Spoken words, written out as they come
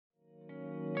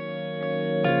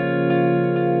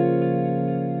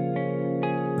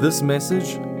This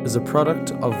message is a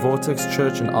product of Vortex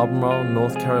Church in Albemarle,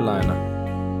 North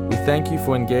Carolina. We thank you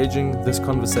for engaging this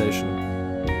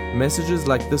conversation. Messages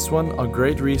like this one are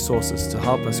great resources to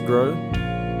help us grow,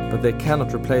 but they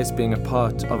cannot replace being a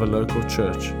part of a local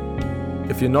church.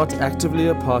 If you're not actively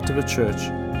a part of a church,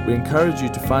 we encourage you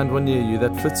to find one near you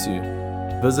that fits you,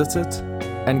 visit it,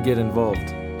 and get involved.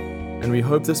 And we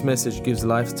hope this message gives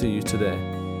life to you today.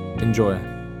 Enjoy.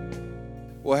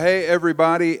 Well, hey,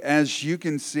 everybody. As you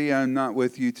can see, I'm not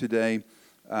with you today.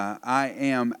 I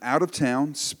am out of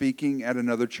town speaking at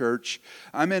another church.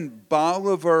 I'm in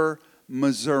Bolivar,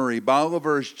 Missouri.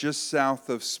 Bolivar is just south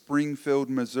of Springfield,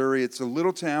 Missouri. It's a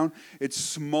little town. It's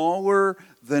smaller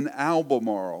than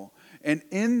Albemarle. And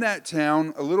in that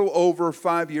town, a little over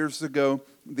 5 years ago,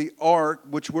 the Ark,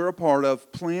 which we're a part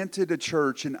of, planted a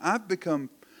church. And I've become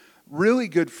really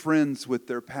good friends with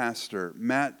their pastor,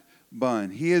 Matt Bunn.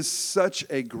 He is such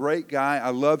a great guy. I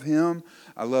love him.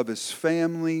 I love his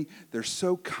family. They're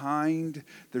so kind.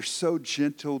 They're so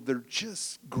gentle. They're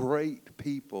just great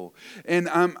people. And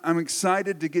I'm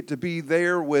excited to get to be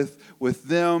there with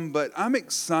them, but I'm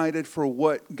excited for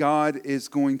what God is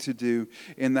going to do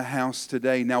in the house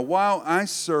today. Now, while I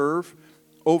serve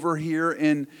over here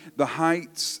in the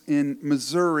Heights in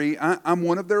Missouri, I'm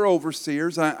one of their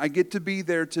overseers. I get to be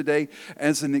there today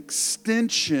as an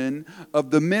extension of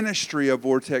the ministry of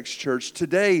Vortex Church.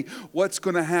 Today, what's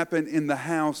going to happen in the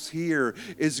house here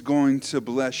is going to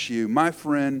bless you. My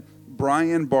friend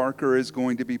Brian Barker is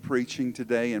going to be preaching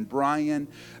today. And Brian,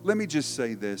 let me just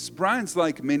say this. Brian's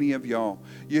like many of y'all.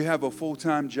 You have a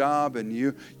full-time job and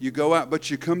you go out, but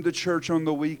you come to church on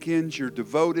the weekends. You're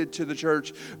devoted to the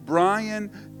church.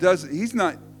 Brian he's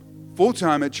not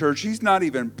full-time at church. He's not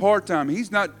even part-time. He's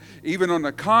not even on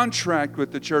a contract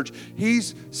with the church.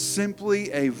 He's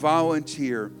simply a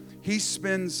volunteer. He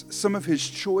spends some of his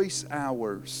choice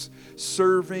hours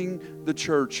serving the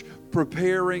church,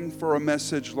 preparing for a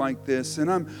message like this,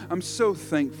 and I'm so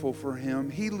thankful for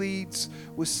him. He leads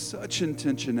with such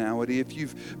intentionality. If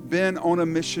you've been on a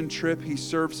mission trip, he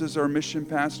serves as our mission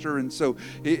pastor, and so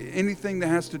anything that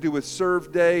has to do with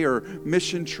Serve Day or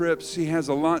mission trips, he has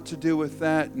a lot to do with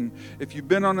that. And if you've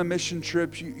been on a mission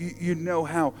trip, you know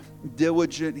how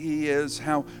diligent he is,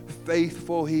 how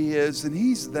faithful he is, and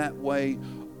he's that way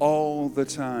all the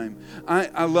time.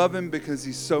 I love him because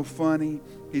he's so funny.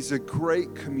 He's a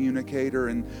great communicator,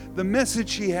 and the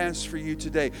message he has for you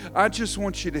today, I just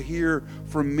want you to hear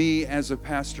from me as a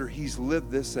pastor. He's lived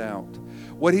this out.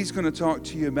 What he's going to talk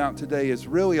to you about today is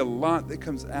really a lot that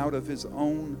comes out of his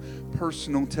own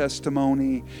personal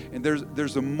testimony, and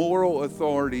there's a moral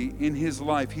authority in his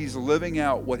life. He's living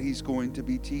out what he's going to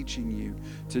be teaching you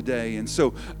today, and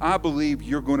so I believe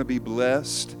you're going to be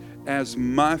blessed as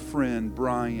my friend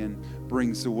Brian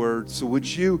brings the word. So would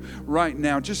you right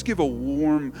now just give a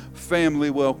warm family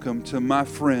welcome to my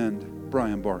friend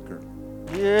Brian Barker.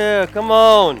 Yeah, come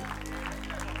on.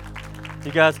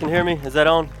 You guys can hear me? Is that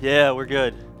on? Yeah, we're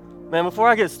good. Man, before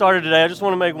I get started today, I just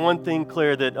want to make one thing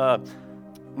clear that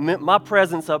my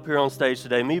presence up here on stage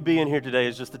today, me being here today,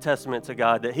 is just a testament to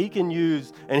God that He can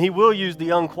use, and He will use the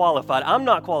unqualified. I'm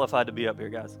not qualified to be up here,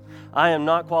 guys. I am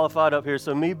not qualified up here,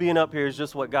 so me being up here is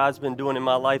just what God's been doing in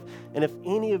my life. And if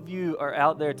any of you are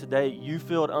out there today, you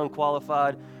feel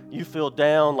unqualified, you feel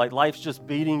down, like life's just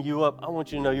beating you up, I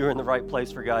want you to know you're in the right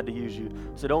place for God to use you.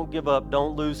 So don't give up,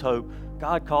 don't lose hope.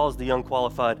 God calls the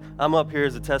unqualified. I'm up here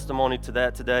as a testimony to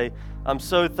that today. I'm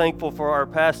so thankful for our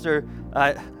pastor.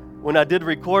 When I did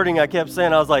recording, I kept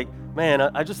saying, I was like, man,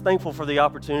 I'm just thankful for the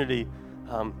opportunity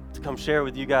to come share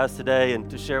with you guys today and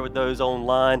to share with those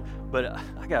online. But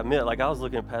I gotta admit, like I was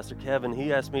looking at Pastor Kevin,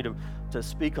 he asked me to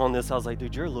speak on this. I was like,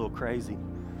 dude, you're a little crazy.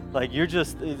 Like you're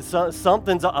just,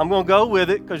 something's, I'm gonna go with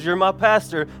it because you're my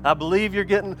pastor. I believe you're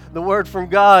getting the word from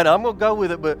God. I'm gonna go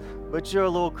with it, but you're a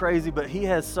little crazy. But he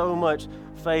has so much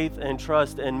faith and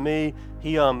trust in me.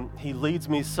 He leads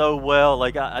me so well.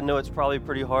 Like I know it's probably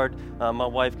pretty hard. My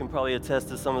wife can probably attest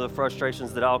to some of the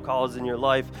frustrations that I'll cause in your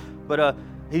life. But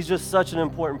he's just such an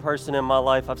important person in my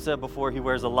life. I've said before, he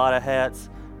wears a lot of hats,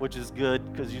 which is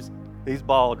good because he's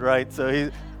bald, right? So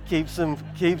he keeps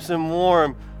him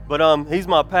warm. But he's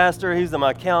my pastor, he's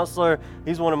my counselor,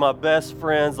 he's one of my best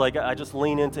friends. Like I just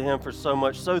lean into him for so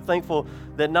much. So thankful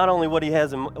that not only what he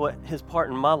has in his part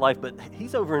in my life, but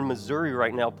he's over in Missouri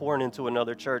right now pouring into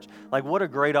another church. Like what a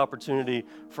great opportunity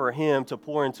for him to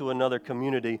pour into another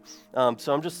community.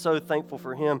 So I'm just so thankful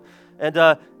for him.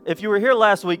 And if you were here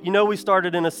last week, you know we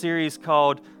started in a series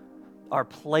called our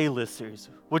playlist series,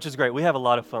 which is great. We have a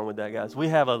lot of fun with that, guys. We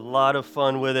have a lot of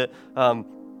fun with it.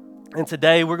 And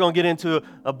today we're going to get into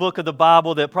a book of the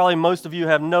Bible that probably most of you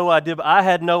have no idea, but I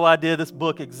had no idea this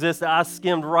book existed. I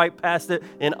skimmed right past it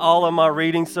in all of my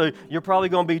reading, so you're probably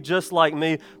going to be just like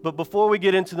me. But before we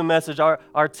get into the message,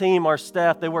 our team, our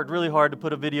staff, they worked really hard to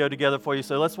put a video together for you.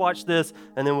 So let's watch this,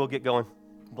 and then we'll get going.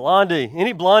 Blondie.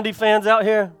 Any Blondie fans out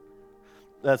here?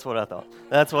 That's what I thought.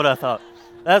 That's what I thought.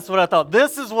 That's what I thought.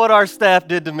 This is what our staff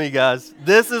did to me, guys.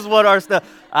 This is what our staff...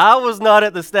 I was not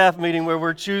at the staff meeting where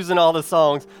we're choosing all the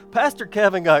songs. Pastor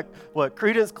Kevin got,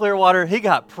 Creedence Clearwater. He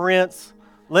got Prince,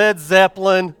 Led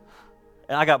Zeppelin,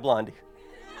 and I got Blondie.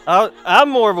 I'm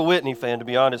more of a Whitney fan, to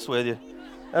be honest with you.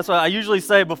 That's why I usually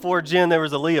say before Jen there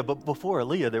was Aaliyah, but before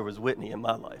Aaliyah there was Whitney in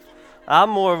my life.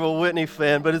 I'm more of a Whitney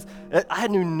fan, but I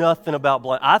knew nothing about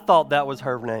Blondie. I thought that was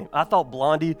her name. I thought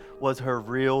Blondie was her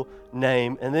real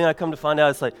name. And then I come to find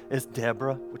out it's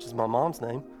Deborah, which is my mom's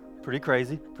name. Pretty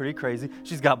crazy, pretty crazy.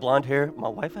 She's got blonde hair. My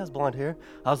wife has blonde hair.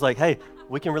 I was like, hey,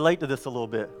 we can relate to this a little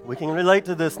bit. We can relate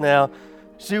to this now.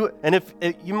 If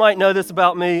you might know this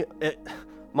about me,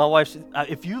 my wife,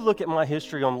 if you look at my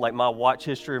history on like my watch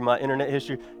history or my internet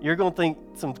history, you're going to think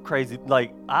some crazy,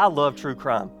 I love true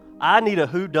crime. I need a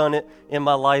whodunit in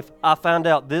my life. I found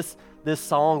out this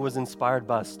song was inspired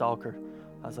by a stalker.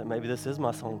 I was like, maybe this is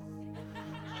my song.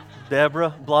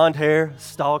 Deborah, blonde hair,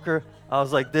 stalker. I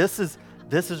was like, this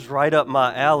is right up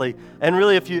my alley. And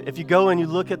really, if you go and you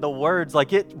look at the words,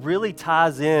 it really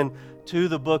ties in to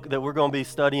the book that we're going to be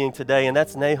studying today, and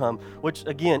that's Nahum, which,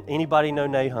 again, anybody know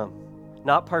Nahum?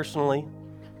 Not personally.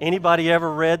 Anybody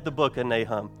ever read the book of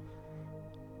Nahum?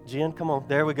 Jen, come on.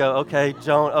 There we go. Okay,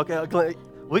 Joan. Okay,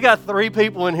 we got 3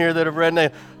 people in here that have read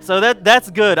Nahum. So that's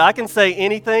good. I can say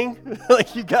anything.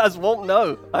 You guys won't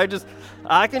know.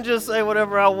 I can just say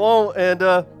whatever I want, and,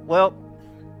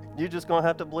 you're just going to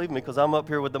have to believe me because I'm up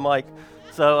here with the mic.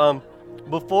 So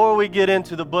before we get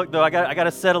into the book, though, I got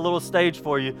to set a little stage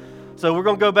for you. So we're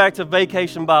going to go back to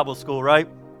Vacation Bible School, right?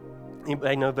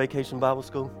 Anybody know Vacation Bible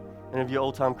School? Any of you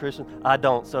old-time Christians? I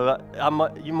don't, so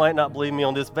you might not believe me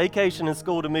on this. Vacation and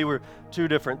school to me were 2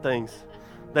 different things.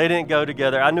 They didn't go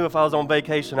together. I knew if I was on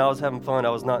vacation, I was having fun. I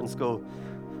was not in school.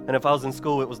 And if I was in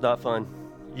school, it was not fun.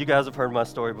 You guys have heard my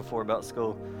story before about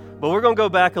school. But we're going to go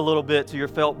back a little bit to your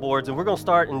felt boards, and we're going to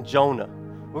start in Jonah.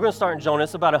 We're going to start in Jonah.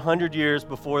 It's about 100 years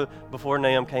before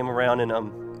Nahum came around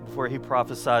and before he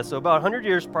prophesied. So about 100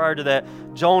 years prior to that,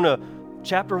 Jonah,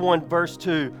 chapter 1, verse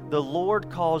 2, the Lord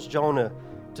calls Jonah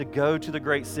to go to the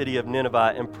great city of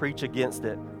Nineveh and preach against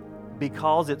it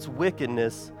because its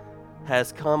wickedness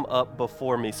has come up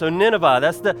before me. So Nineveh,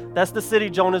 that's the city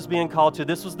Jonah's being called to.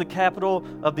 This was the capital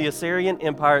of the Assyrian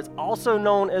Empire. It's also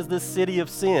known as the city of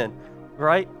sin,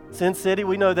 right? Sin City,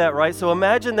 we know that, right? So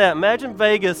imagine that. Imagine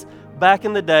Vegas back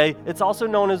in the day. It's also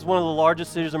known as one of the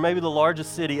largest cities, or maybe the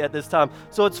largest city at this time.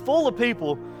 So it's full of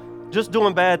people just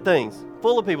doing bad things.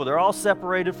 Full of people. They're all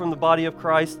separated from the body of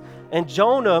Christ. And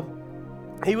Jonah,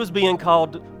 he was being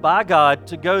called by God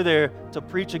to go there to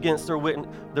preach against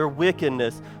their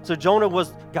wickedness. So Jonah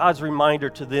was God's reminder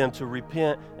to them to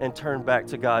repent and turn back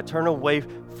to God, turn away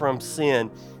from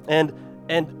sin.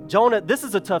 And Jonah, this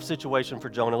is a tough situation for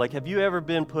Jonah. Have you ever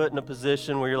been put in a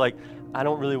position where you're like, I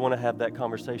don't really want to have that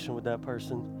conversation with that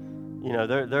person?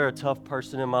 They're a tough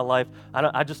person in my life. I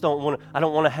don't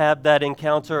want to have that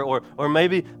encounter. Or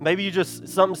maybe you just,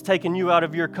 something's taking you out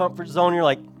of your comfort zone. You're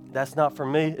like, that's not for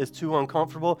me. It's too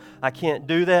uncomfortable. I can't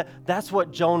do that. That's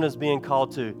what Jonah's being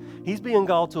called to. He's being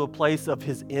called to a place of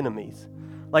his enemies.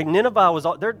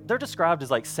 Nineveh they're described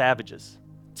as savages,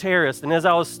 terrorists. And as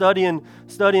I was studying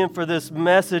for this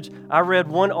message, I read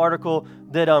one article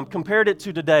that compared it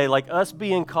to today, us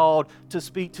being called to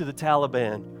speak to the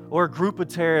Taliban or a group of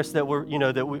terrorists that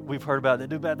we've heard about that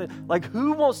do bad things.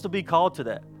 Who wants to be called to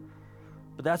that?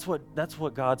 But that's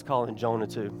what God's calling Jonah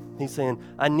to. He's saying,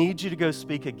 I need you to go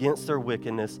speak against their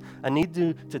wickedness. I need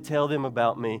you to tell them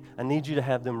about me. I need you to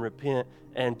have them repent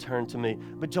and turn to me.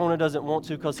 But Jonah doesn't want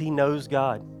to because he knows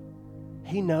God.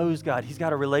 He knows God. He's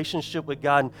got a relationship with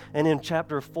God. And in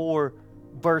chapter 4,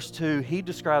 verse 2, he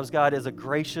describes God as a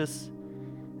gracious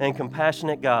and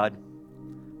compassionate God,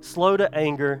 slow to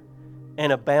anger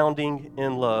and abounding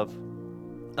in love,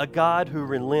 a God who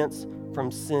relents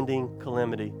from sending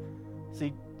calamity.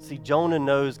 See, Jonah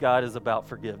knows God is about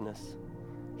forgiveness.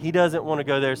 He doesn't want to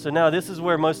go there. So now this is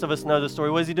where most of us know the story.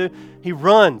 What does he do? He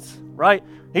runs, right?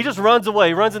 He just runs away.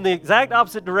 He runs in the exact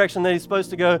opposite direction that he's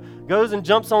supposed to go, goes and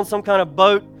jumps on some kind of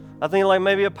boat, I think like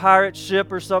maybe a pirate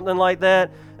ship or something like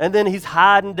that. And then he's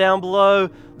hiding down below.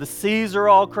 The seas are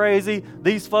all crazy.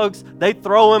 These folks, they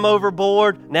throw him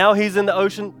overboard. Now he's in the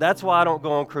ocean. That's why I don't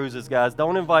go on cruises, guys.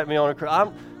 Don't invite me on a cruise.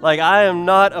 I am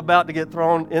not about to get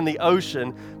thrown in the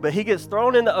ocean. But he gets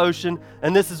thrown in the ocean,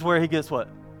 and this is where he gets what?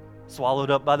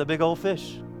 Swallowed up by the big old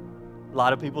fish. A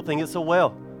lot of people think it's a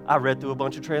whale. I read through a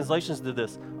bunch of translations to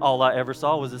this. All I ever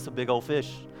saw was it's a big old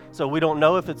fish. So we don't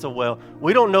know if it's a whale.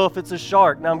 We don't know if it's a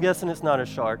shark. Now I'm guessing it's not a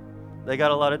shark. They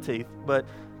got a lot of teeth. But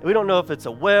we don't know if it's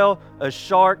a whale, a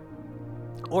shark,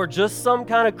 or just some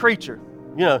kind of creature.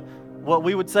 You know, what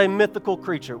we would say mythical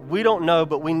creature. We don't know,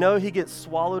 but we know he gets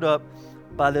swallowed up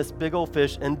by this big old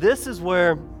fish. And this is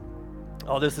where,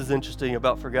 oh, this is interesting.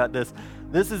 Forgot this.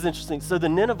 This is interesting. So the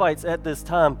Ninevites at this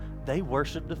time, they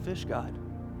worshiped the fish god.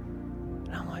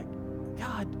 And I'm like,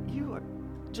 God, you are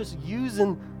just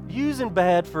using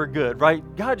bad for good, right?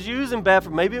 God's using bad for,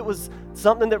 maybe it was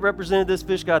something that represented this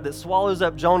fish god that swallows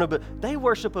up Jonah, but they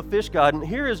worship a fish god. And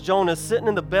here is Jonah sitting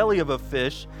in the belly of a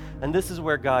fish. And this is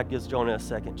where God gives Jonah a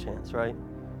second chance, right?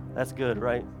 That's good,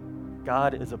 right?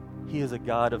 He is a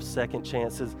God of second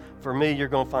chances. For me, you're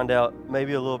going to find out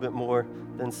maybe a little bit more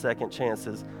than second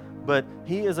chances. But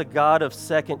he is a God of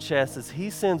second chances. He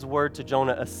sends word to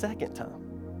Jonah a second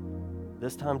time.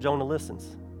 This time Jonah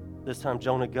listens. This time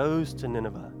Jonah goes to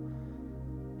Nineveh.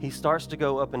 He starts to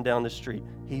go up and down the street.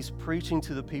 He's preaching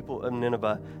to the people of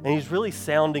Nineveh, and he's really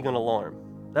sounding an alarm.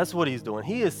 That's what he's doing.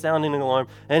 He is sounding an alarm,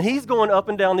 and he's going up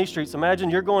and down these streets.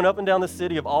 Imagine you're going up and down the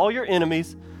city of all your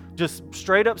enemies, just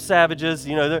straight up savages.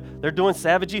 You know, they're doing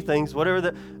savagey things,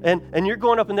 whatever. And you're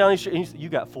going up and down these streets, and you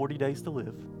got 40 days to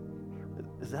live.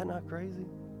 Is that not crazy?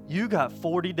 You got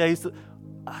 40 days to.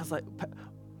 I was like,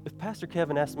 if Pastor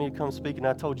Kevin asked me to come speak and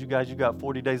I told you guys you got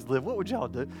 40 days to live, what would y'all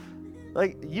do?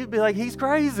 Like, you'd be like, he's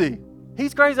crazy.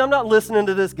 He's crazy. I'm not listening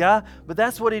to this guy. But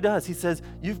that's what he does. He says,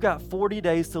 you've got 40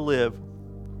 days to live.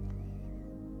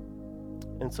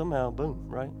 And somehow, boom,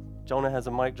 right? Jonah has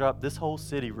a mic drop. This whole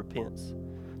city repents.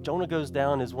 Jonah goes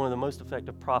down as one of the most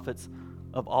effective prophets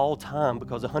of all time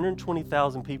because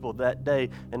 120,000 people that day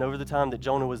and over the time that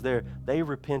Jonah was there, they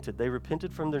repented. They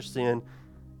repented from their sin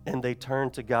and they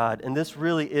turned to God. And this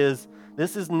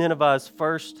is Nineveh's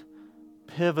first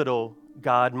pivotal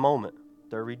God moment,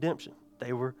 their redemption.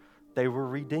 They were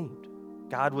redeemed.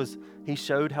 He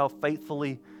showed how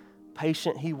faithfully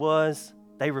patient he was.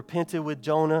 They repented with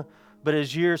Jonah, but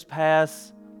as years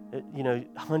pass,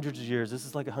 hundreds of years, this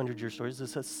is like a 100-year story. This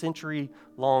is a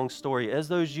century-long story. As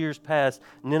those years pass,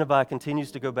 Nineveh continues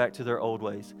to go back to their old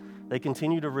ways. They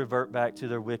continue to revert back to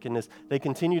their wickedness. They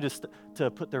continue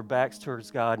to put their backs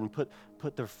towards God and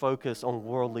put their focus on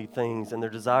worldly things and their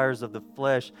desires of the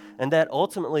flesh. And that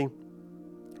ultimately,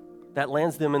 that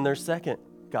lands them in their second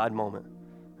God moment.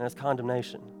 And that's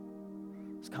condemnation.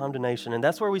 It's condemnation. And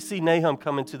that's where we see Nahum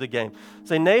come into the game.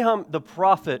 Say, Nahum, the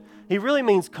prophet, he really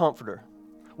means comforter.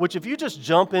 Which if you just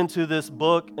jump into this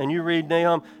book and you read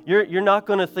Nahum, you're not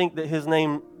going to think that his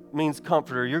name means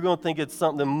comforter. You're going to think it's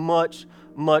something much,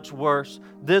 much worse.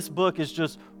 This book is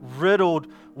just riddled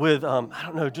with,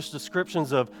 just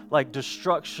descriptions of like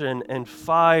destruction and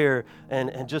fire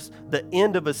and just the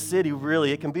end of a city,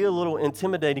 really. It can be a little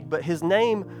intimidating, but his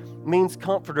name means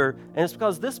comforter. And it's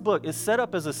because this book is set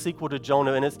up as a sequel to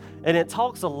Jonah, and it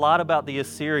talks a lot about the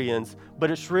Assyrians,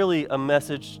 but it's really a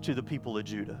message to the people of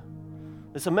Judah.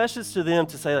 It's a message to them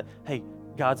to say, hey,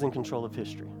 God's in control of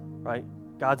history, right?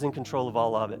 God's in control of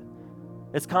all of it.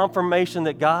 It's confirmation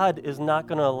that God is not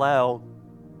going to allow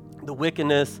the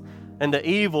wickedness and the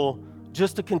evil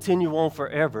just to continue on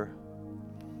forever.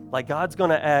 Like God's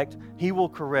going to act, He will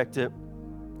correct it,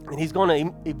 and He's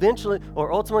going to eventually,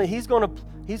 or ultimately, He's going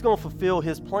to fulfill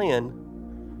His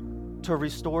plan to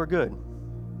restore good.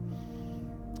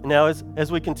 Now,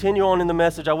 as we continue on in the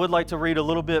message, I would like to read a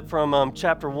little bit from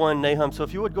chapter 1, Nahum. So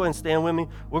if you would go ahead and stand with me,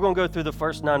 we're going to go through the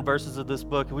first 9 verses of this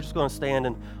book. We're just going to stand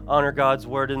and honor God's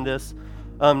word in this.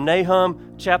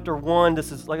 Nahum chapter 1,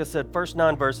 this is, like I said, first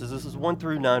 9 verses. This is 1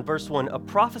 through 9. Verse 1, a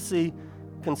prophecy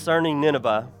concerning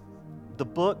Nineveh, the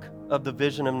book of the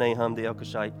vision of Nahum the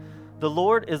Elkoshite. The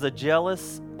Lord is a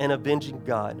jealous and avenging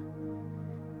God.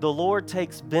 The Lord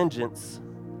takes vengeance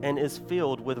and is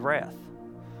filled with wrath.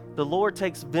 The Lord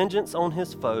takes vengeance on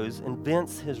his foes and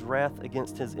vents his wrath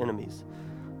against his enemies.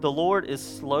 The Lord is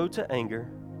slow to anger,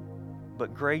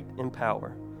 but great in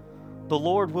power. The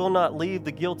Lord will not leave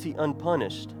the guilty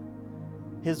unpunished.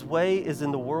 His way is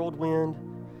in the whirlwind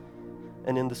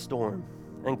and in the storm,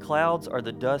 and clouds are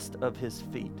the dust of his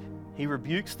feet. He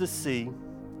rebukes the sea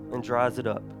and dries it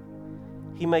up.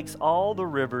 He makes all the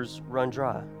rivers run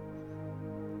dry.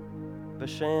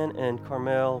 Bashan and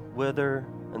Carmel wither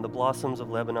and the blossoms of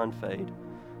Lebanon fade.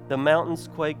 The mountains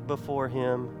quake before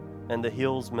him, and the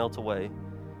hills melt away.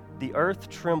 The earth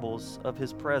trembles of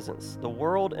his presence, the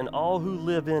world and all who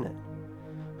live in it.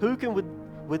 Who can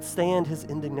withstand his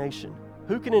indignation?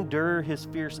 Who can endure his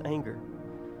fierce anger?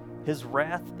 His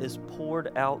wrath is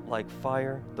poured out like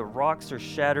fire. The rocks are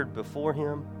shattered before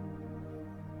him.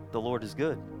 The Lord is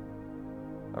good,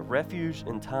 a refuge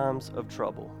in times of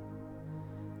trouble.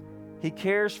 He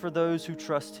cares for those who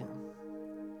trust him.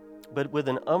 But with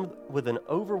an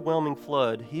overwhelming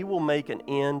flood, he will make an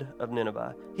end of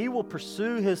Nineveh. He will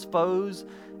pursue his foes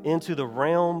into the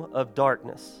realm of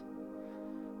darkness.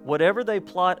 Whatever they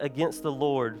plot against the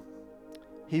Lord,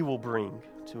 he will bring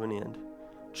to an end.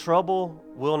 Trouble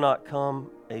will not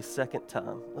come a second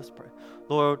time. Let's pray.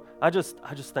 Lord, I just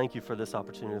thank you for this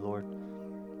opportunity, Lord.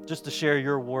 Just to share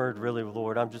your word, really,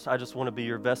 Lord. I just want to be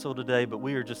your vessel today, but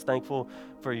we are just thankful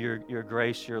for your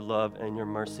grace, your love, and your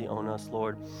mercy on us,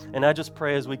 Lord. And I just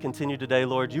pray as we continue today,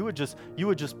 Lord, you would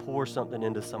just pour something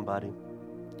into somebody.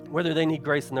 Whether they need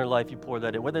grace in their life, you pour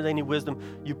that in. Whether they need wisdom,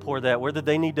 you pour that. Whether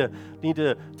they need to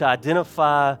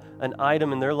identify an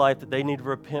item in their life that they need to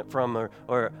repent from,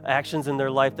 or actions in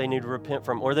their life they need to repent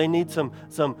from, or they need some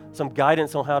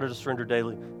guidance on how to surrender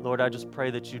daily. Lord, I just pray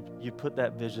that you put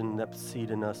that vision, that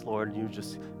seed in us, Lord, and you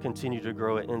just continue to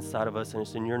grow it inside of us. And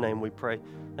it's in your name we pray.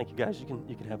 Thank you, guys. You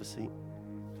can have a seat.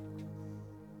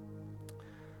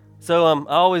 So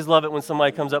I always love it when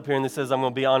somebody comes up here and they says, I'm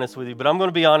going to be honest with you, but I'm going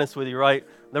to be honest with you, right?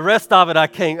 The rest of it,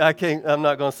 I'm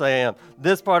not going to say I am.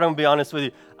 This part, I'm going to be honest with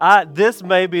you. This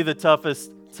may be the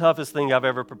toughest thing I've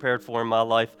ever prepared for in my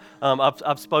life.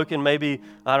 I've spoken maybe,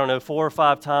 4 or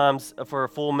 5 times for a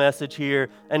full message here,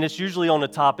 and it's usually on a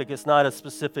topic. It's not a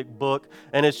specific book,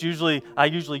 and I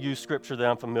usually use scripture that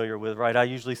I'm familiar with, right? I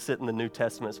usually sit in the New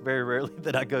Testament. It's very rarely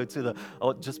that I go to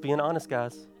just being honest,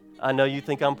 guys. I know you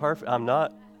think I'm perfect. I'm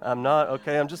not,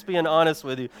 okay? I'm just being honest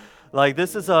with you.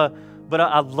 But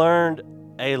I've learned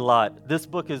a lot. This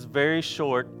book is very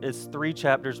short. It's 3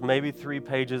 chapters, maybe 3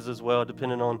 pages as well,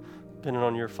 depending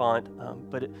on your font.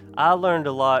 I learned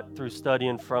a lot through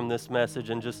studying from this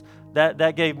message, and just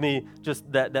that gave me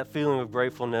just that feeling of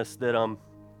gratefulness that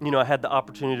I had the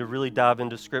opportunity to really dive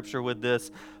into Scripture with this.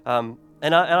 And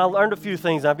I learned a few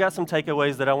things. I've got some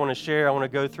takeaways that I want to share. I want to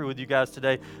go through with you guys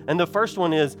today. And the first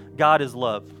one is God is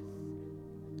love.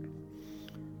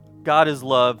 God is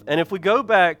love. And if we go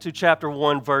back to chapter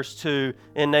 1, verse 2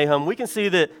 in Nahum, we can see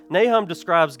that Nahum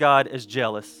describes God as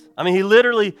jealous. I mean, he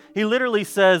literally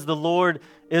says the Lord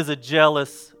is a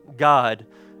jealous God.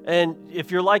 And if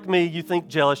you're like me, you think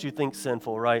jealous, you think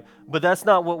sinful, right? But that's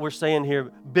not what we're saying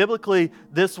here. Biblically,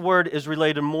 this word is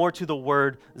related more to the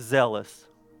word zealous.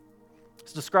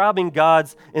 It's describing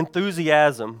God's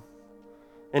enthusiasm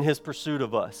in his pursuit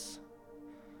of us.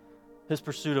 His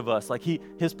pursuit of us,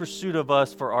 his pursuit of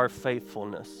us for our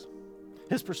faithfulness.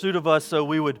 His pursuit of us so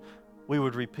we would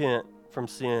repent from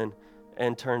sin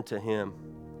and turn to him.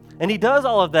 And he does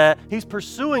all of that. He's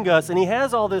pursuing us, and he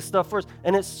has all this stuff for us,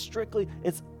 and it's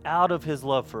out of his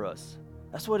love for us.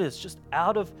 That's what it is, just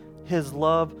out of his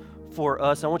love for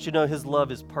us. I want you to know his love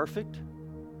is perfect.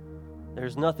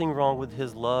 There's nothing wrong with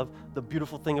his love. The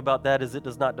beautiful thing about that is it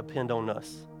does not depend on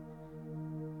us.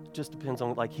 Just depends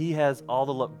on, he has all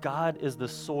the love. God is the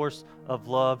source of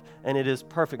love, and it is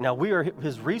perfect. Now, we are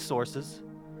his resources.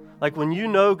 When you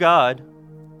know God,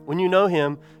 when you know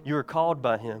him, you are called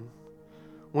by him.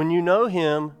 When you know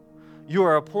him, you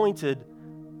are appointed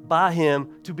by him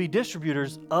to be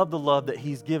distributors of the love that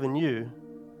he's given you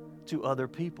to other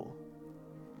people.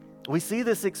 We see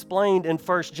this explained in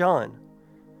 1 John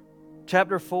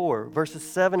chapter 4, verses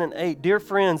 7 and 8. Dear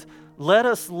friends, let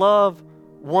us love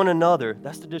one another.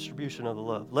 That's the distribution of the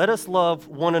love. Let us love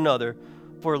one another,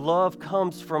 for love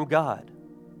comes from God.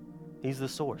 He's the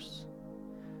source.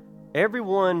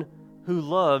 Everyone who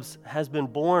loves has been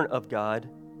born of God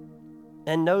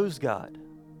and knows God.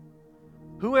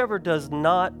 Whoever does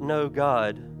not love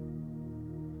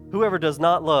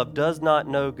does not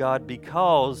know God,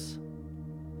 because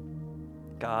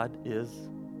God is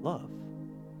love.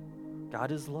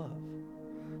 God is love.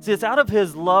 See, it's out of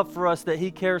his love for us that he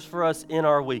cares for us in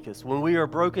our weakest. When we are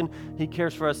broken, he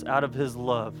cares for us out of his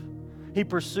love. He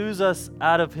pursues us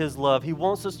out of his love. He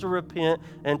wants us to repent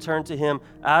and turn to him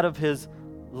out of his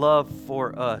love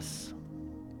for us.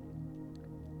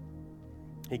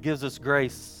 He gives us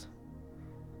grace.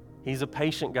 He's a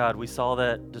patient God. We saw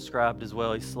that described as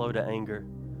well. He's slow to anger.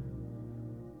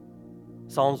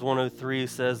 Psalms 103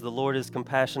 says, the Lord is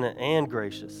compassionate and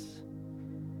gracious.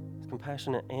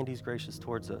 Compassionate and he's gracious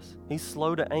towards us. He's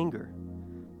slow to anger,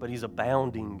 but he's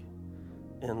abounding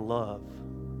in love.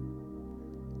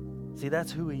 See,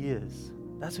 that's who he is.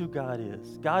 That's who God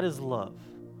is. God is love.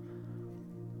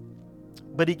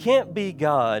 But he can't be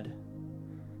God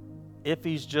if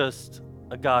he's just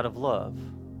a God of love.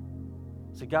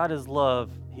 So God is love.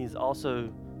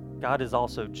 God is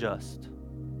also just.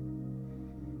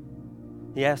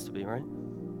 He has to be, right?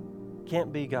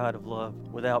 Can't be God of love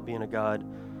without being a God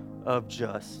of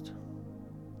just.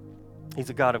 He's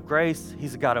a God of grace.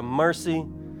 He's a God of mercy.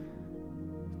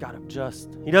 God of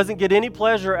just. He doesn't get any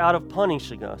pleasure out of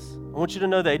punishing us. I want you to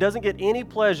know that. He doesn't get any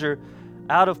pleasure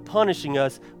out of punishing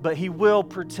us, but he will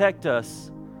protect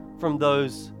us from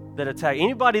those that attack.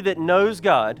 Anybody that knows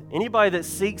God, anybody that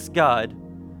seeks God,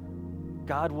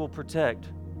 God will protect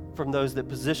from those that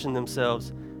position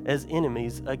themselves as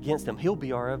enemies against him. He'll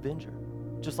be our avenger,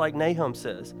 just like Nahum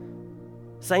says.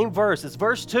 Same verse, it's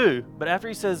verse 2, but after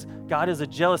he says God is a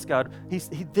jealous God, he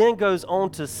then goes on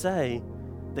to say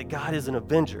that God is an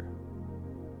avenger.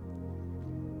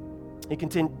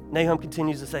 Nahum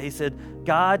continues to say, he said,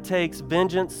 God takes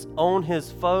vengeance on his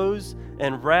foes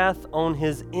and wrath on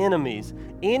his enemies.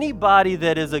 Anybody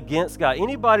that is against God,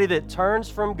 anybody that turns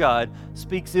from God,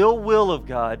 speaks ill will of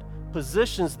God,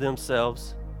 positions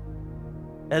themselves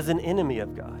as an enemy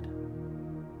of God.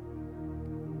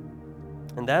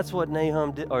 And that's what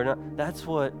Nahum did, that's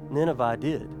what Nineveh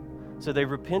did. So they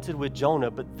repented with Jonah,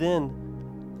 but then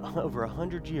over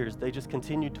 100 years, they just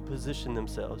continued to position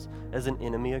themselves as an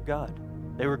enemy of God.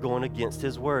 They were going against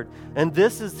his word. And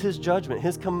this is his judgment,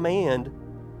 his command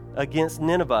against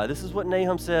Nineveh. This is what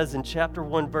Nahum says in chapter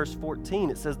 1, verse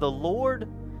 14. It says, the Lord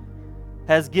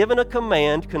has given a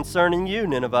command concerning you,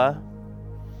 Nineveh.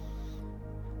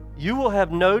 You will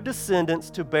have no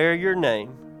descendants to bear your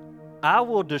name. I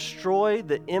will destroy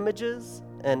the images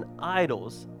and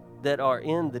idols that are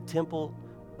in the temple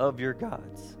of your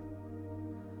gods.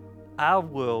 I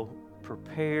will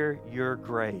prepare your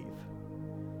grave,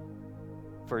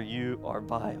 for you are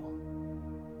vile.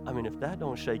 I mean, if that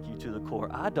don't shake you to the core,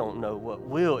 I don't know what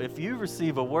will. If you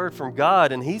receive a word from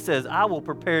God and he says, I will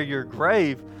prepare your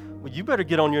grave, well, you better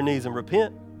get on your knees and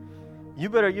repent. You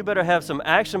better have some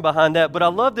action behind that. But I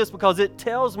love this because it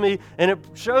tells me and it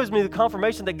shows me the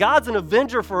confirmation that God's an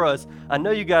avenger for us. I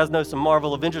know you guys know some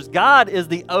Marvel Avengers. God is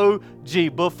the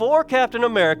OG. Before Captain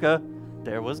America,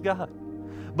 there was God.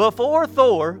 Before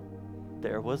Thor,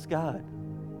 there was God.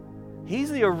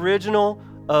 He's the original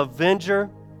avenger.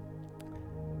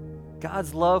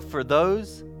 God's love for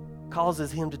those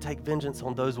causes him to take vengeance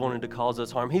on those wanting to cause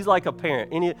us harm. He's like a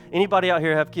parent. Anybody out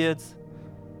here have kids?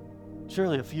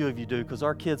 Surely a few of you do, because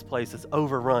our kids' place is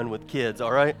overrun with kids,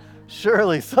 all right?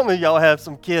 Surely some of y'all have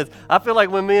some kids. I feel like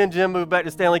when me and Jim moved back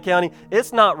to Stanley County,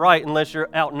 it's not right unless you're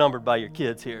outnumbered by your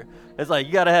kids here. It's like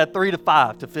you got to have 3 to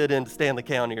 5 to fit into Stanley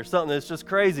County or something that's just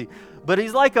crazy. But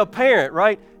he's like a parent,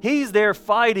 right? He's there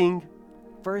fighting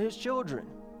for his children.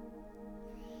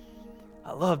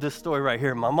 I love this story right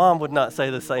here. My mom would not say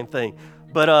the same thing.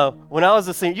 But when I was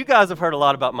a senior, you guys have heard a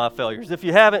lot about my failures. If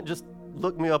you haven't, just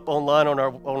look me up online on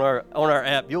our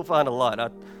app. You'll find a lot.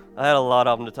 I had a lot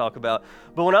of them to talk about.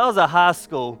 But when I was a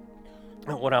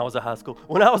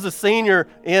senior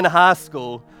in high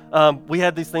school, we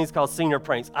had these things called senior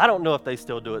pranks. I don't know if they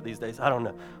still do it these days. I don't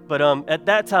know. But at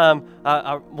that time,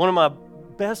 one of my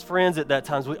best friends at that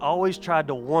time, we always tried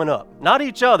to one up, not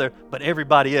each other, but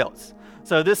everybody else.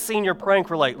 So this senior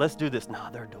prank, we're like, let's do this. Nah,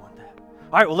 they're doing that.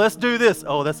 All right, well, let's do this.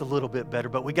 Oh, that's a little bit better,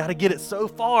 but we got to get it so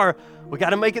far. We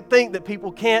got to make it think that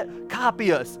people can't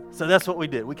copy us. So that's what we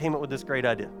did. We came up with this great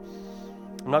idea.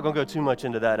 I'm not going to go too much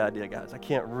into that idea, guys. I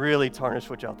can't really tarnish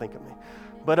what y'all think of me.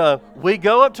 But we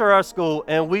go up to our school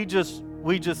and we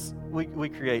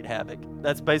create havoc.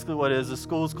 That's basically what it is. The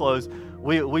school's closed.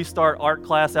 We start art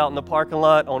class out in the parking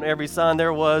lot. On every sign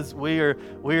there was, we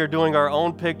are doing our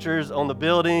own pictures on the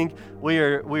building. We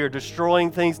are destroying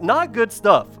things. Not good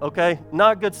stuff, okay?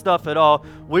 Not good stuff at all.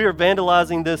 We are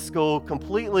vandalizing this school,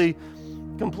 completely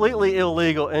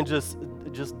illegal and just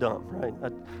dumb, right?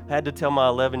 I had to tell my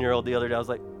 11-year-old the other day, I was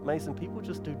like, Mason, people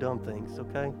just do dumb things,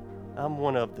 okay? I'm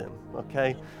one of them,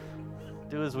 okay?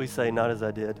 Do as we say, not as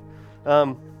I did.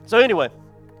 So anyway,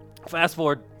 fast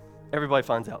forward, everybody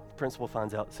finds out. Principal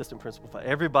finds out, assistant principal finds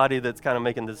out. Everybody that's kind of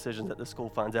making the decisions at the school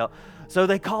finds out. So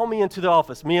they call me into the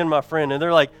office, me and my friend, and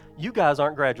they're like, you guys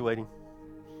aren't graduating.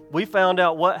 We found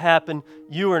out what happened.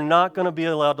 You are not going to be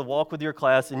allowed to walk with your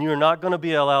class, and you are not going to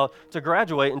be allowed to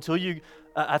graduate until you,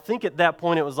 I think at that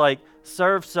point it was like,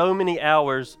 serve so many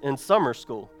hours in summer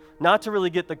school. Not to really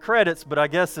get the credits, but I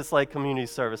guess it's like community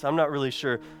service. I'm not really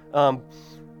sure.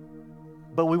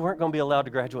 But we weren't going to be allowed to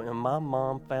graduate, and my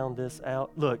mom found this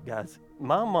out. Look, guys,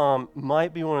 my mom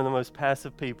might be one of the most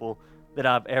passive people that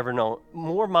I've ever known.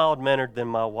 More mild-mannered than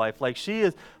my wife. Like she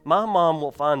is, my mom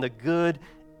will find the good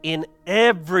in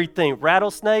everything.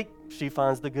 Rattlesnake, she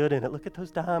finds the good in it. Look at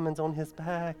those diamonds on his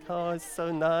back. Oh, it's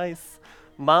so nice.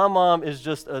 My mom is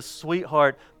just a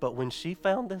sweetheart, but when she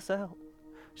found this out,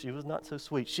 she was not so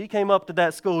sweet. She came up to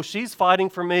that school. She's fighting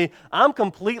for me. I'm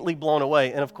completely blown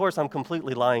away. And of course, I'm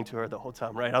completely lying to her the whole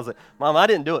time, right? I was like, Mom, I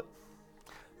didn't do it.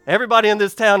 Everybody in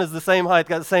this town is the same height,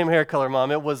 got the same hair color,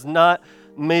 Mom. It was not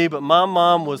me, but my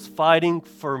mom was fighting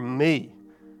for me.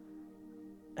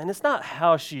 And it's not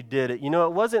how she did it. You know,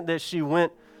 it wasn't that she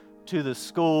went to the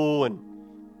school and,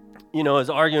 you know, is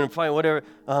arguing and fighting, whatever.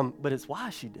 But it's why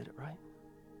she did it, right?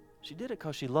 She did it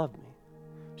because she loved me.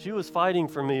 She was fighting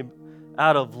for me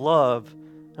out of love.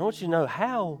 I want you to know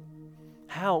how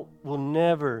will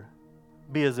never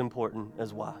be as important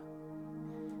as why.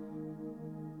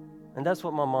 And that's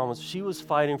what my mom was. She was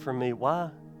fighting for me. Why?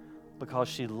 Because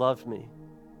she loved me.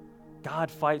 God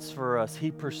fights for us.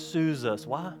 He pursues us.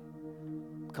 Why?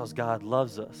 Because God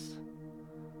loves us.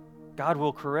 God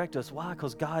will correct us. Why?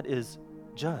 Because God is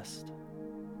just.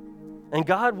 And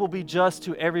God will be just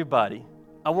to everybody.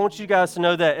 I want you guys to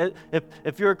know that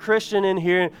if you're a Christian in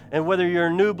here, and whether you're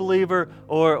a new believer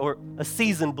or a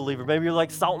seasoned believer, maybe you're like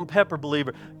salt and pepper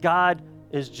believer, God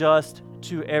is just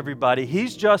to everybody.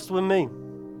 He's just with me.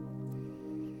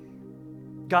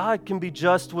 God can be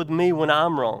just with me when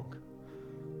I'm wrong.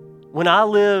 When I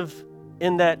live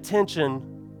in that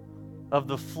tension of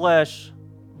the flesh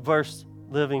versus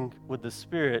living with the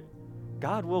Spirit,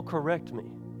 God will correct me.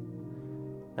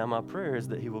 Now, my prayer is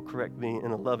that He will correct me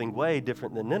in a loving way,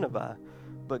 different than Nineveh,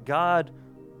 but God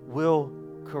will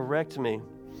correct me.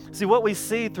 See, what we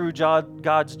see through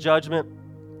God's judgment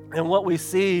and what we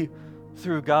see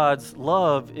through God's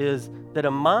love is that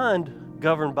a mind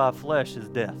governed by flesh is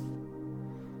death.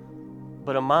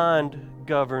 But a mind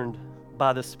governed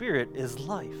by the Spirit is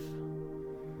life.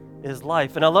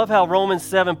 And I love how Romans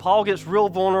 7, Paul gets real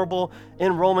vulnerable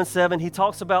in Romans 7. He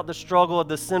talks about the struggle of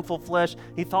the sinful flesh.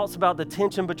 He talks about the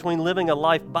tension between living a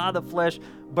life by the flesh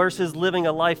versus living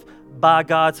a life by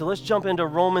God. So let's jump into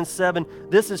Romans 7.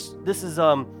 This is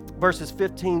verses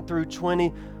 15 through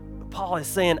 20. Paul is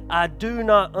saying, I do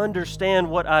not understand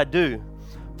what I do.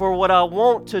 For what I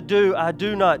want to do, I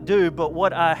do not do, but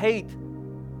what I hate,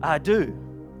 I do.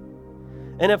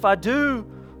 And if I do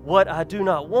what I do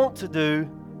not want to do,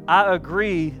 I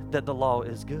agree that the law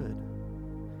is good.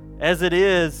 As it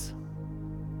is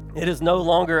no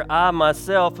longer I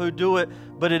myself who do it,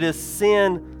 but it is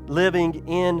sin living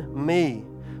in me.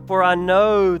 For I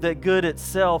know that good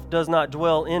itself does not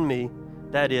dwell in me,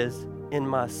 that is, in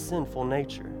my sinful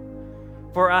nature.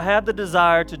 For I have the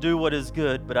desire to do what is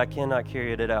good, but I cannot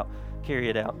carry it out.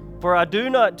 For I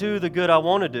do not do the good I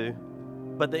want to do,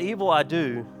 but the evil I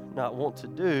do not want to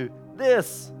do,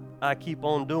 this I keep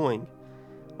on doing.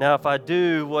 Now, if I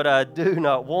do what I do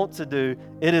not want to do,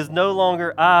 it is no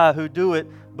longer I who do it,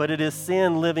 but it is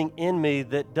sin living in me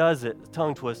that does it.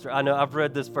 Tongue twister. I know I've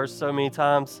read this verse so many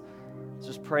times.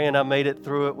 Just praying I made it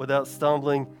through it without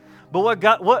stumbling. But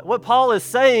what Paul is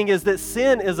saying is that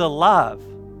sin is alive.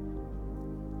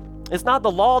 It's not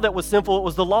the law that was sinful. It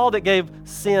was the law that gave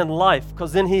sin life,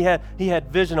 because then he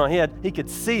had vision on it. He could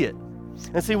see it.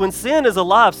 And see, when sin is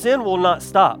alive, sin will not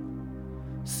stop.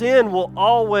 Sin will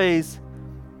always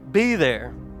be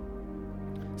there.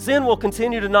 Sin will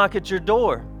continue to knock at your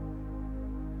door.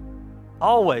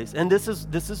 Always. And this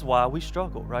is why we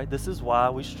struggle, right? This is why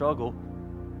we struggle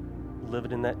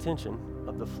living in that tension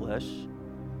of the flesh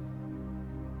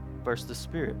versus the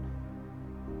Spirit.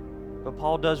 But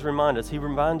Paul does remind us. He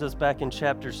reminds us back in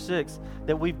chapter 6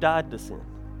 that we've died to sin.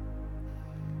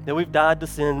 That we've died to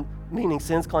sin, meaning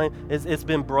sin's claim, it's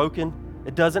been broken.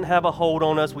 It doesn't have a hold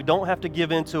on us. We don't have to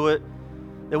give into it.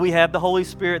 That we have the Holy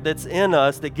Spirit that's in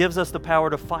us that gives us the power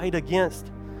to fight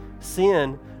against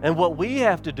sin. And what we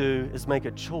have to do is make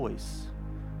a choice.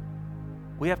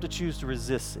 We have to choose to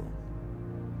resist sin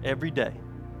every day.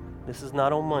 This is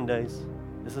not on Mondays.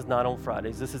 This is not on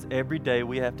Fridays. This is every day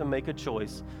we have to make a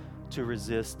choice to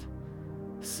resist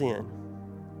sin.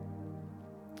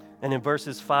 And in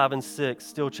verses 5 and 6,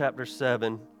 still chapter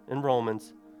 7 in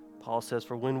Romans, Paul says,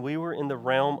 for when we were in the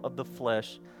realm of the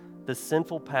flesh, the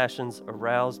sinful passions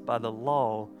aroused by the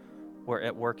law were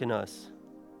at work in us,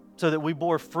 so that we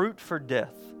bore fruit for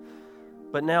death.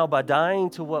 But now by dying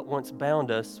to what once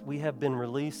bound us, we have been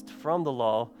released from the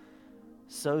law,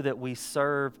 so that we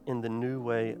serve in the new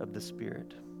way of the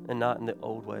Spirit, and not in the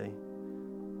old way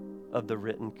of the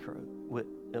written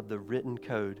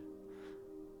code.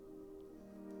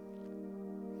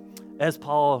 As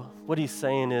Paul, what he's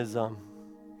saying is,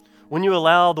 when you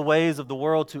allow the ways of the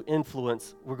world to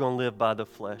influence, we're going to live by the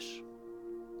flesh.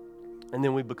 And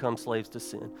then we become slaves to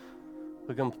sin.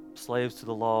 Become slaves to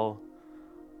the law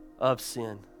of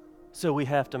sin. So we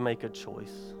have to make a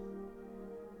choice.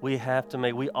 We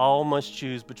all must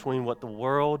choose between what the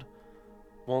world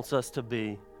wants us to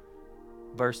be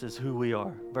versus who we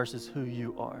are, versus who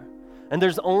you are. And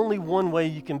there's only one way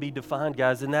you can be defined,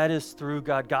 guys, and that is through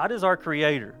God. God is our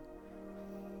creator.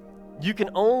 You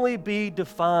can only be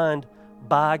defined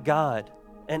by God.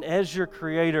 And as your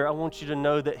creator, I want you to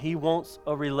know that he wants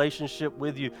a relationship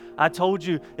with you. I told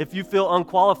you, if you feel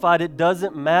unqualified, it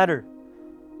doesn't matter,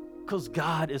 because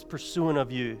God is pursuing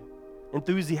of you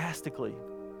enthusiastically.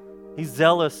 He's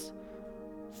zealous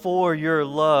for your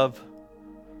love.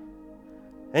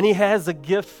 And he has a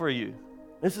gift for you.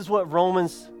 This is what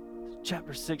Romans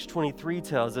chapter 6:23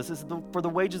 tells us. For the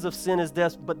wages of sin is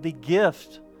death, but the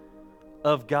gift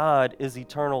of God is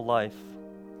eternal life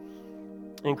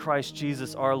in Christ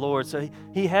Jesus our Lord. So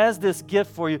he has this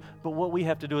gift for you, but what we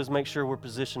have to do is make sure we're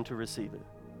positioned to receive it.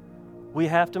 We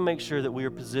have to make sure that we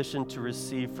are positioned to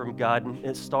receive from God, and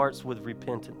it starts with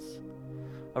repentance.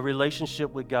 A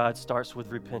relationship with God starts with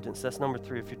repentance. That's number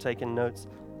 3 if you're taking notes.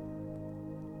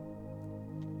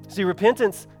 See,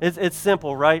 repentance, it's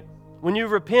simple, right? When you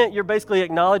repent, you're basically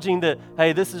acknowledging that,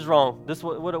 hey, this is wrong. This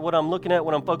what I'm looking at,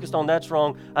 what I'm focused on, that's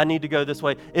wrong. I need to go this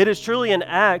way. It is truly an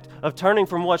act of turning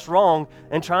from what's wrong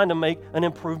and trying to make an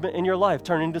improvement in your life,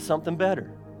 turning to something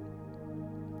better.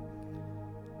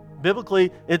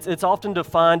 Biblically, it's often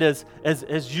defined as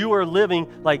you are living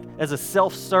like as a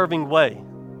self-serving way.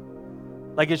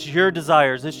 Like it's your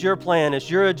desires, it's your plan, it's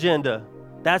your agenda.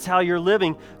 That's how you're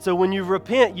living. So when you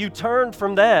repent, you turn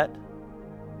from that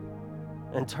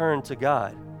and turn to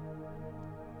God.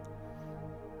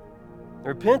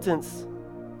 Repentance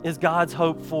is God's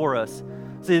hope for us.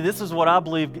 See, this is what I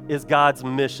believe is God's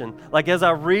mission. Like as I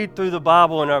read through the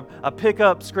Bible and I pick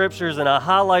up scriptures and I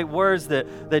highlight words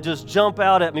that just jump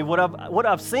out at me, what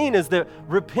I've seen is that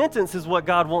repentance is what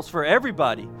God wants for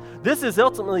everybody. This is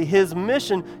ultimately his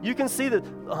mission. You can see that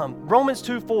Romans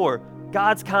 2:4,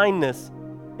 God's kindness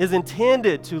is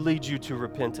intended to lead you to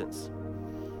repentance.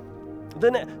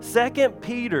 Then 2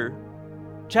 Peter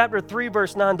chapter 3,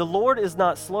 verse 9, the Lord is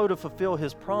not slow to fulfill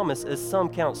his promise, as some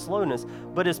count slowness,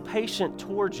 but is patient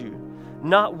towards you,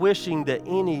 not wishing that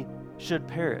any should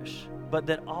perish, but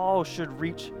that all should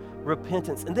reach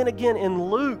repentance. And then again in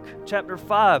Luke chapter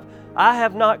 5, I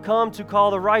have not come to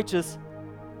call the righteous,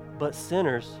 but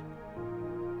sinners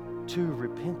to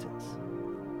repentance.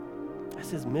 That's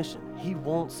his mission. He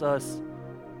wants us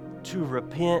to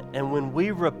repent, and when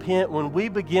we repent, when we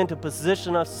begin to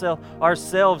position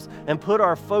ourselves and put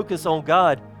our focus on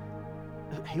God,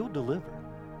 he'll deliver.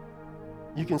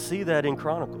 You can see that in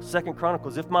Chronicles, 2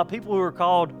 Chronicles. If my people who are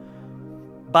called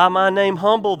by my name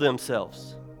humble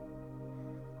themselves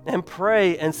and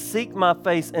pray and seek my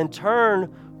face and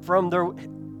turn from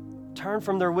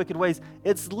their wicked ways,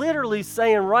 it's literally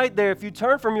saying right there, if you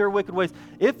turn from your wicked ways,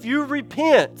 if you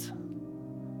repent,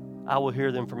 I will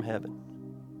hear them from heaven.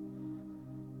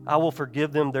 I will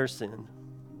forgive them their sin.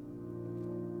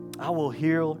 I will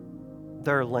heal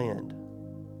their land.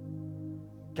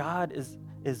 God is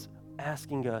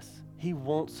asking us. He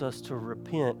wants us to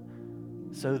repent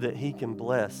so that he can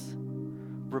bless.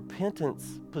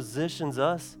 Repentance positions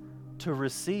us to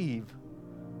receive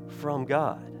from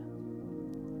God.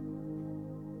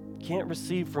 You can't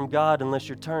receive from God unless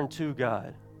you're turned to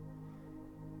God.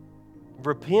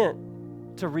 Repent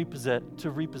to reposition,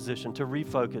 to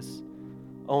refocus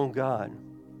on God.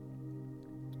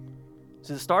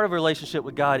 So the start of a relationship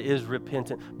with God is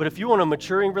repentant. But if you want a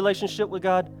maturing relationship with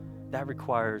God, that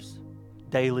requires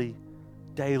daily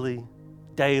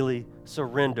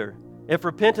surrender. If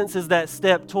repentance is that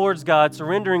step towards God,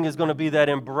 surrendering is going to be that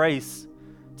embrace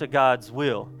to God's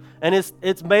will. And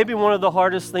it's maybe one of the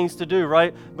hardest things to do,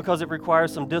 right? Because it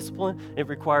requires some discipline, it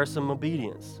requires some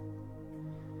obedience.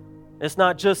 It's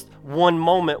not just one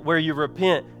moment where you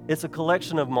repent, it's a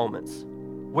collection of moments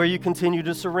where you continue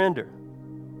to surrender.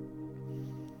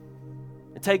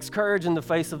 It takes courage in the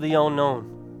face of the unknown.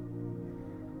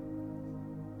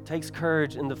 It takes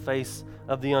courage in the face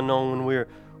of the unknown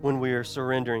when we are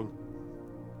surrendering.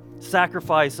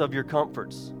 Sacrifice of your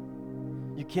comforts.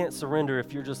 You can't surrender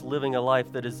if you're just living a life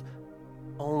that is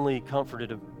only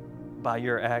comforted by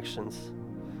your actions.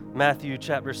 Matthew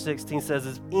chapter 16 says,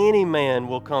 if any man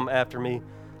will come after me,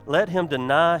 let him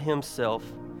deny himself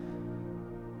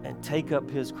and take up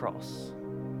his cross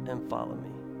and follow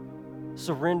me.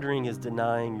 Surrendering is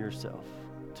denying yourself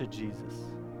to Jesus.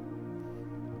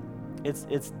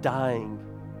 It's dying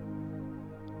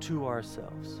to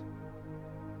ourselves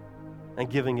and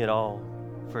giving it all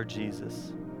for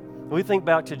Jesus. We think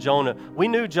back to Jonah. We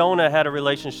knew Jonah had a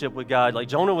relationship with God. Like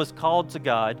Jonah was called to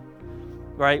God,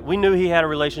 right? We knew he had a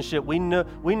relationship. We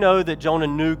know that Jonah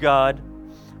knew God.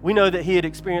 We know that he had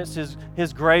experienced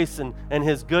his grace and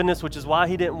his goodness, which is why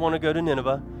he didn't want to go to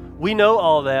Nineveh. We know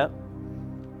all that.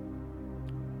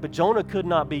 But Jonah could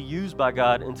not be used by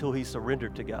God until he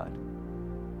surrendered to God.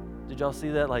 Did y'all see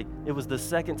that? Like, it was the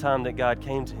second time that God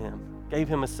came to him, gave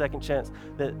him a second chance.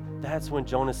 That's when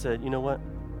Jonah said, you know what?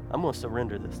 I'm going to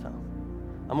surrender this time.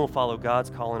 I'm going to follow God's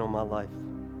calling on my life.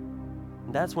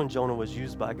 And that's when Jonah was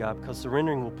used by God, because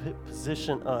surrendering will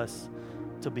position us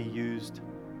to be used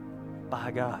by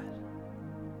God.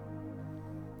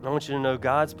 And I want you to know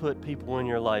God's put people in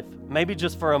your life, maybe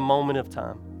just for a moment of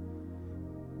time,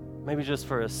 maybe just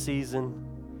for a season,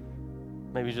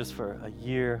 maybe just for a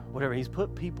year, whatever. He's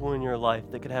put people in your life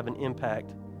that could have an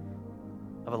impact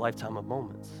of a lifetime of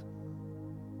moments.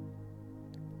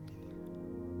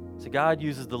 So God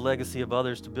uses the legacy of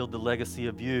others to build the legacy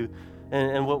of you.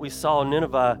 And what we saw in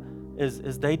Nineveh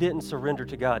is they didn't surrender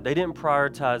to God. They didn't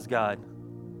prioritize God.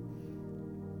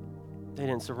 They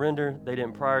didn't surrender. They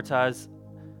didn't prioritize.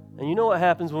 And you know what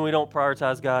happens when we don't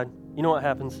prioritize God? You know what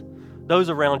happens? Those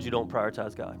around you don't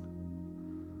prioritize God.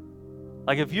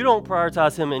 Like if you don't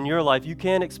prioritize Him in your life, you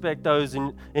can't expect those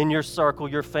in your circle,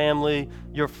 your family,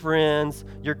 your friends,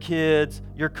 your kids,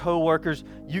 your coworkers.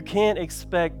 You can't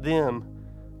expect them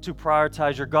to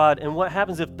prioritize your God. And what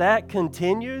happens if that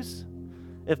continues?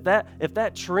 If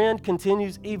that trend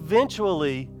continues,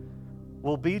 eventually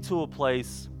we'll be to a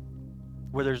place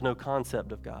where there's no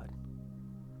concept of God.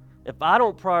 If I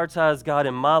don't prioritize God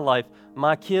in my life,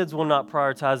 my kids will not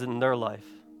prioritize it in their life.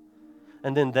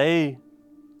 And then they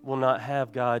will not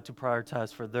have God to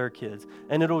prioritize for their kids.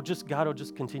 And God will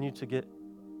just continue to get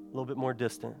a little bit more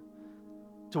distant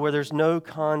to where there's no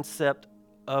concept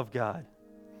of God.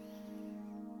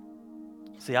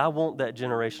 See, I want that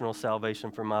generational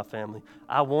salvation for my family.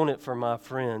 I want it for my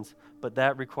friends, but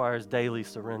that requires daily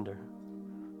surrender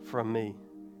from me.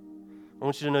 I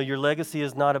want you to know your legacy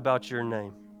is not about your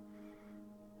name.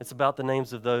 It's about the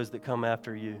names of those that come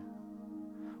after you.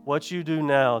 What you do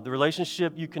now, the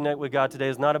relationship you connect with God today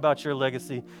is not about your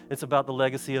legacy. It's about the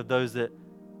legacy of those that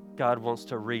God wants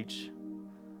to reach.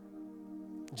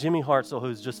 Jimmy Hartzell,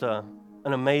 who's just an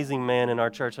amazing man in our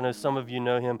church. I know some of you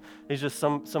know him. He's just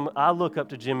I look up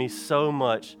to Jimmy so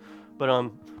much. But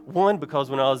one, because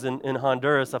when I was in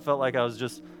Honduras, I felt like I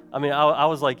was I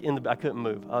was like I couldn't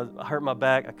move. I hurt my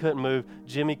back. I couldn't move.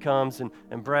 Jimmy comes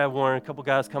and Brad Warren, a couple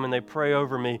guys come and they pray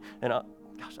over me. And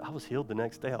I was healed the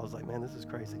next day. I was like, man, this is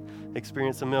crazy.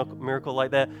 Experience a miracle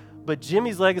like that. But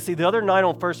Jimmy's legacy, the other night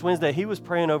on First Wednesday, he was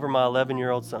praying over my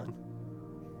 11-year-old son.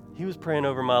 He was praying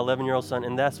over my 11-year-old son,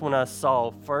 and that's when I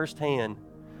saw firsthand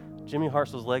Jimmy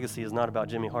Hartzell's legacy is not about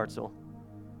Jimmy Hartzell.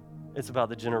 It's about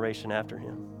the generation after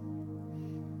him.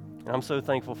 And I'm so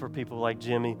thankful for people like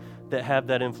Jimmy that have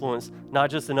that influence, not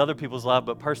just in other people's lives,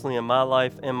 but personally in my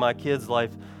life and my kids'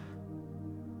 life.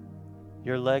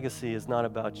 Your legacy is not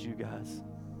about you guys.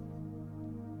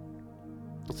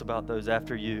 It's about those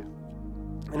after you.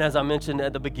 And as I mentioned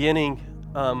at the beginning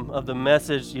of the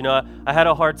message, I had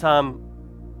a hard time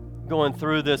going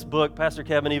through this book. Pastor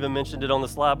Kevin even mentioned it on the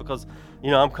slide because,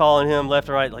 I'm calling him left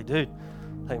and right, like, dude,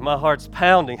 like my heart's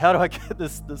pounding. How do I get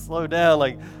this to slow down?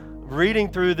 Like,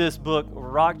 reading through this book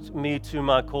rocked me to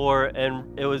my core,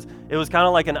 and it was kind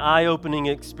of like an eye-opening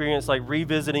experience, like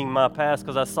revisiting my past,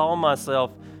 because I saw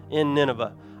myself in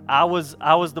Nineveh. I was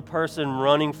the person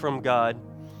running from God.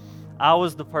 I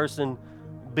was the person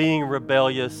being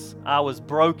rebellious. I was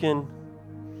broken.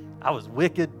 I was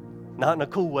wicked, not in a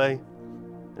cool way,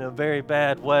 in a very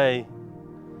bad way.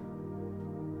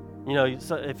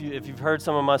 So if you've heard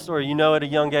some of my story, at a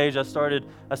young age I started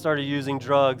using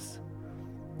drugs.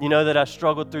 That I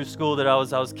struggled through school, that I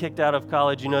was kicked out of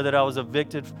college. That I was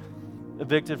evicted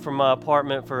from my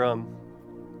apartment for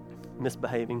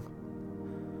misbehaving.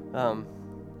 I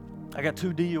got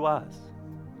 2 DUIs.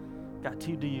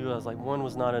 Like one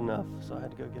was not enough, so I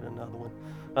had to go get another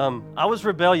one. I was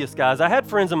rebellious, guys. I had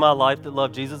friends in my life that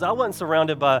loved Jesus. I wasn't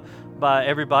surrounded by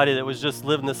everybody that was just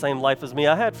living the same life as me.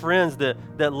 I had friends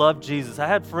that loved Jesus. I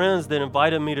had friends that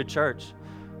invited me to church.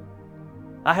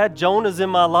 I had Jonahs in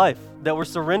my life that were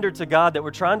surrendered to God, that were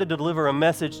trying to deliver a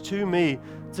message to me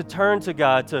to turn to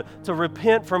God, to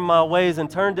repent from my ways and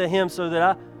turn to Him so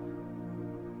that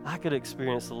I could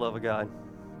experience the love of God.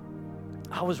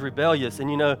 I was rebellious,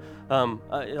 and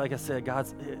like I said,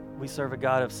 we serve a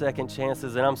God of second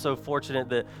chances, and I'm so fortunate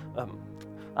that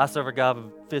I serve a God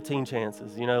of 15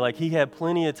 chances. He had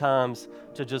plenty of times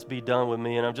to just be done with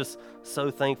me, and I'm just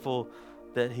so thankful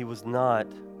that He was not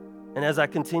And as I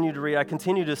continue to read, I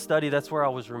continue to study, that's where I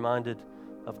was reminded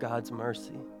of God's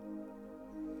mercy.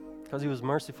 Because he was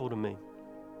merciful to me.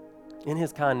 In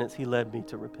his kindness, he led me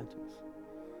to repentance.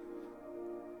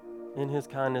 In his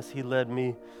kindness, he led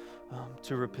me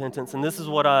to repentance. And this is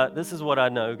what I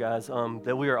know, guys,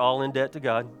 that we are all in debt to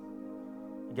God.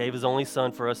 He gave his only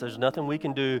son for us. There's nothing we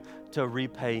can do to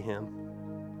repay him.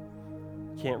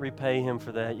 You can't repay him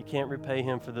for that. You can't repay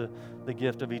him for the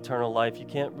gift of eternal life. You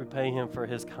can't repay him for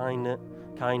his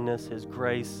kindness, his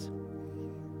grace.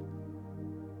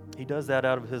 He does that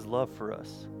out of his love for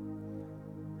us.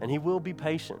 And he will be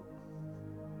patient.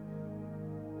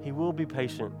 He will be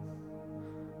patient.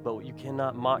 But you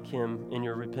cannot mock him in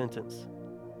your repentance.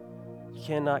 You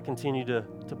cannot continue to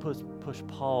push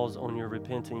pause on your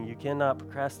repenting. You cannot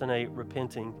procrastinate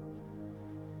repenting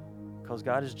because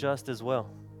God is just as well.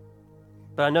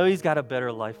 But I know he's got a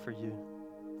better life for you.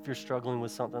 If you're struggling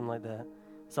with something like that,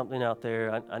 something out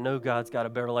there, I know God's got a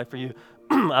better life for you.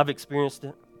 I've experienced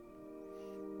it.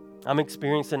 I'm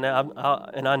experiencing that,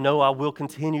 and I know I will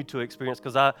continue to experience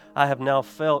because I have now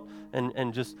felt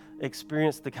and just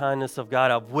experienced the kindness of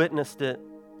God. I've witnessed it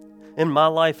in my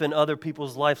life and other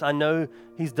people's lives. I know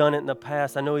he's done it in the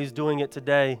past. I know he's doing it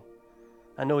today.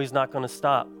 I know he's not going to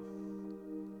stop.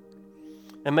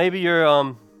 And maybe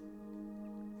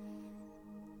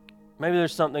maybe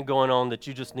there's something going on that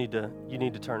you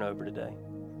need to turn over today.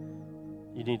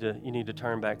 You need to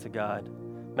turn back to God.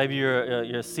 Maybe you're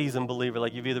a seasoned believer,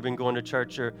 like you've either been going to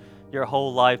church your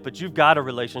whole life, but you've got a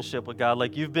relationship with God,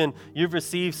 like you've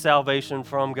received salvation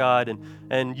from God,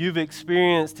 and you've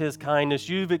experienced his kindness,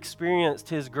 you've experienced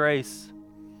his grace.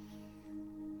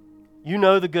 You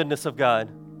know the goodness of God,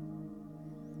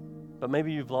 but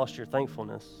maybe you've lost your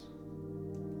thankfulness.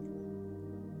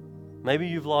 Maybe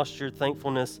you've lost your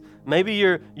thankfulness. Maybe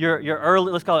you're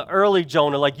early, let's call it early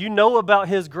Jonah, like you know about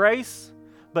his grace,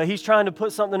 but he's trying to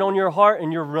put something on your heart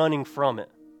and you're running from it.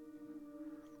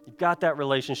 You've got that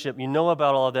relationship. You know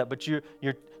about all of that, but you're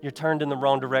turned in the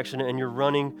wrong direction and you're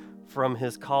running from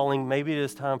his calling. Maybe it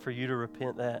is time for you to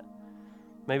repent that.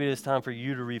 Maybe it is time for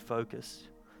you to refocus.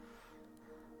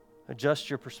 Adjust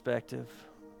your perspective.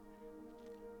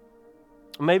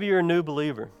 Maybe you're a new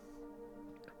believer.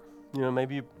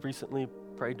 Maybe you recently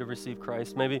prayed to receive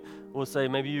Christ. Maybe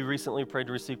you recently prayed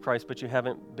to receive Christ, but you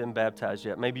haven't been baptized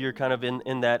yet. Maybe you're kind of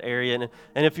in that area.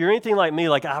 And if you're anything like me,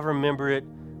 like I remember it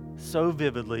so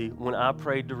vividly when I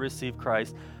prayed to receive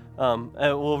Christ.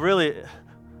 Really,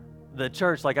 the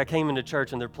church, like I came into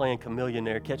church and they're playing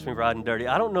Chameleonaire, Catch Me Riding Dirty.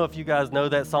 I don't know if you guys know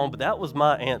that song, but that was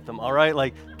my anthem, all right?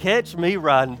 Like, Catch Me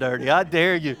Riding Dirty, I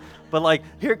dare you. But like,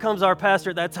 here comes our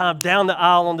pastor at that time down the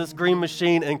aisle on this green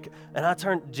machine, and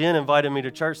Jen invited me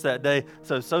to church that day,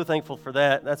 so thankful for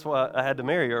that. That's why I had to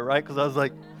marry her, right? Because I was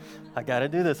like, I got to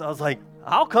do this. I was like,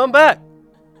 I'll come back.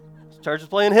 This church is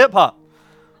playing hip hop.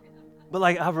 But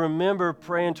like, I remember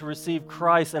praying to receive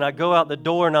Christ, and I go out the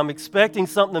door, and I'm expecting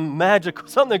something magical,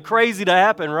 something crazy to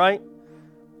happen, right?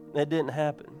 It didn't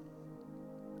happen.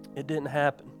 It didn't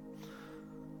happen.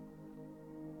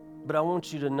 But I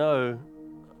want you to know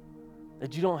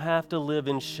that you don't have to live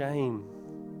in shame,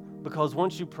 because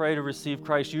once you pray to receive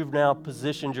Christ, you've now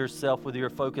positioned yourself with your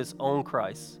focus on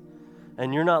Christ.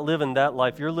 And you're not living that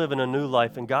life, you're living a new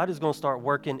life, and God is going to start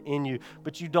working in you,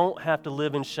 but you don't have to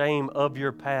live in shame of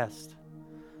your past.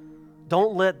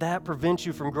 Don't let that prevent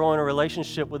you from growing a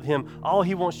relationship with him. All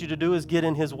he wants you to do is get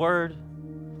in his word.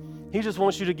 He just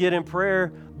wants you to get in prayer,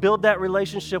 build that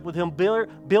relationship with him,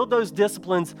 build those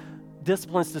disciplines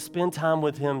to spend time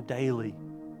with him daily.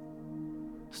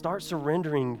 Start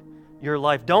surrendering your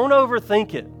life. Don't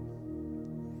overthink it.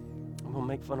 I'm going to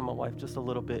make fun of my wife just a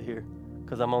little bit here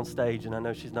because I'm on stage and I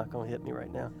know she's not going to hit me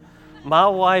right now. My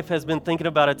wife has been thinking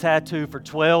about a tattoo for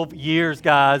 12 years,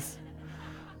 guys.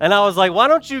 And I was like, why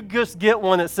don't you just get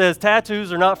one that says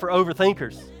tattoos are not for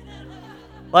overthinkers?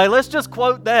 Like, let's just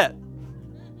quote that.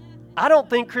 I don't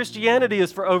think Christianity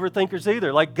is for overthinkers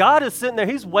either. Like, God is sitting there.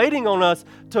 He's waiting on us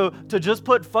to just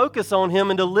put focus on him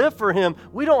and to live for him.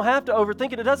 We don't have to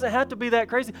overthink it. It doesn't have to be that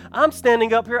crazy. I'm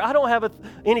standing up here. I don't have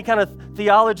any kind of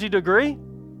theology degree.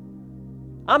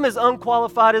 I'm as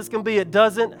unqualified as can be. It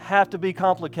doesn't have to be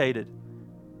complicated.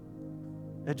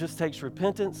 It just takes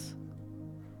repentance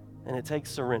and it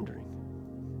takes surrendering.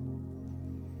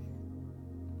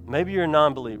 Maybe you're a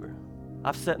non-believer.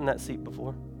 I've sat in that seat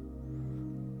before.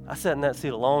 I sat in that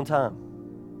seat a long time.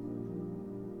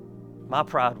 My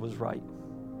pride was right.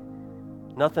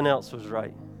 Nothing else was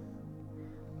right.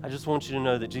 I just want you to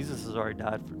know that Jesus has already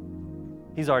died for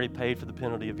you. He's already paid for the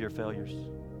penalty of your failures.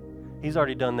 He's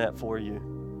already done that for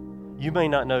you. You may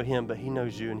not know him, but he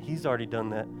knows you, and he's already done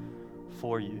that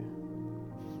for you.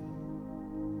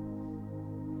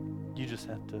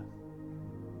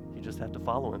 You just have to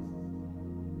follow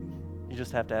him. You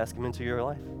just have to ask him into your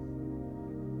life.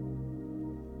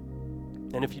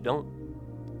 And if you don't,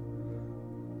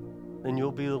 then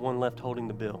you'll be the one left holding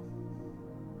the bill.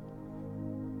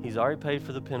 He's already paid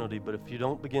for the penalty, but if you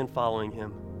don't begin following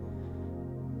him,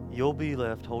 you'll be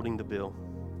left holding the bill.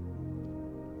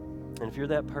 And if you're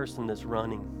that person that's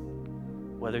running,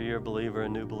 whether you're a believer, a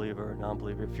new believer, or a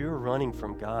non-believer, if you're running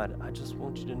from God, I just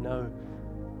want you to know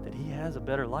that he has a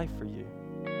better life for you.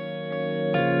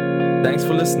 Thanks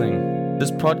for listening.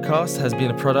 This podcast has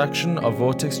been a production of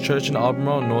Vortex Church in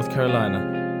Albemarle, North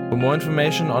Carolina. For more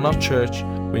information on our church,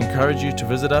 we encourage you to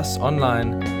visit us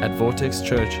online at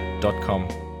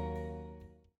vortexchurch.com.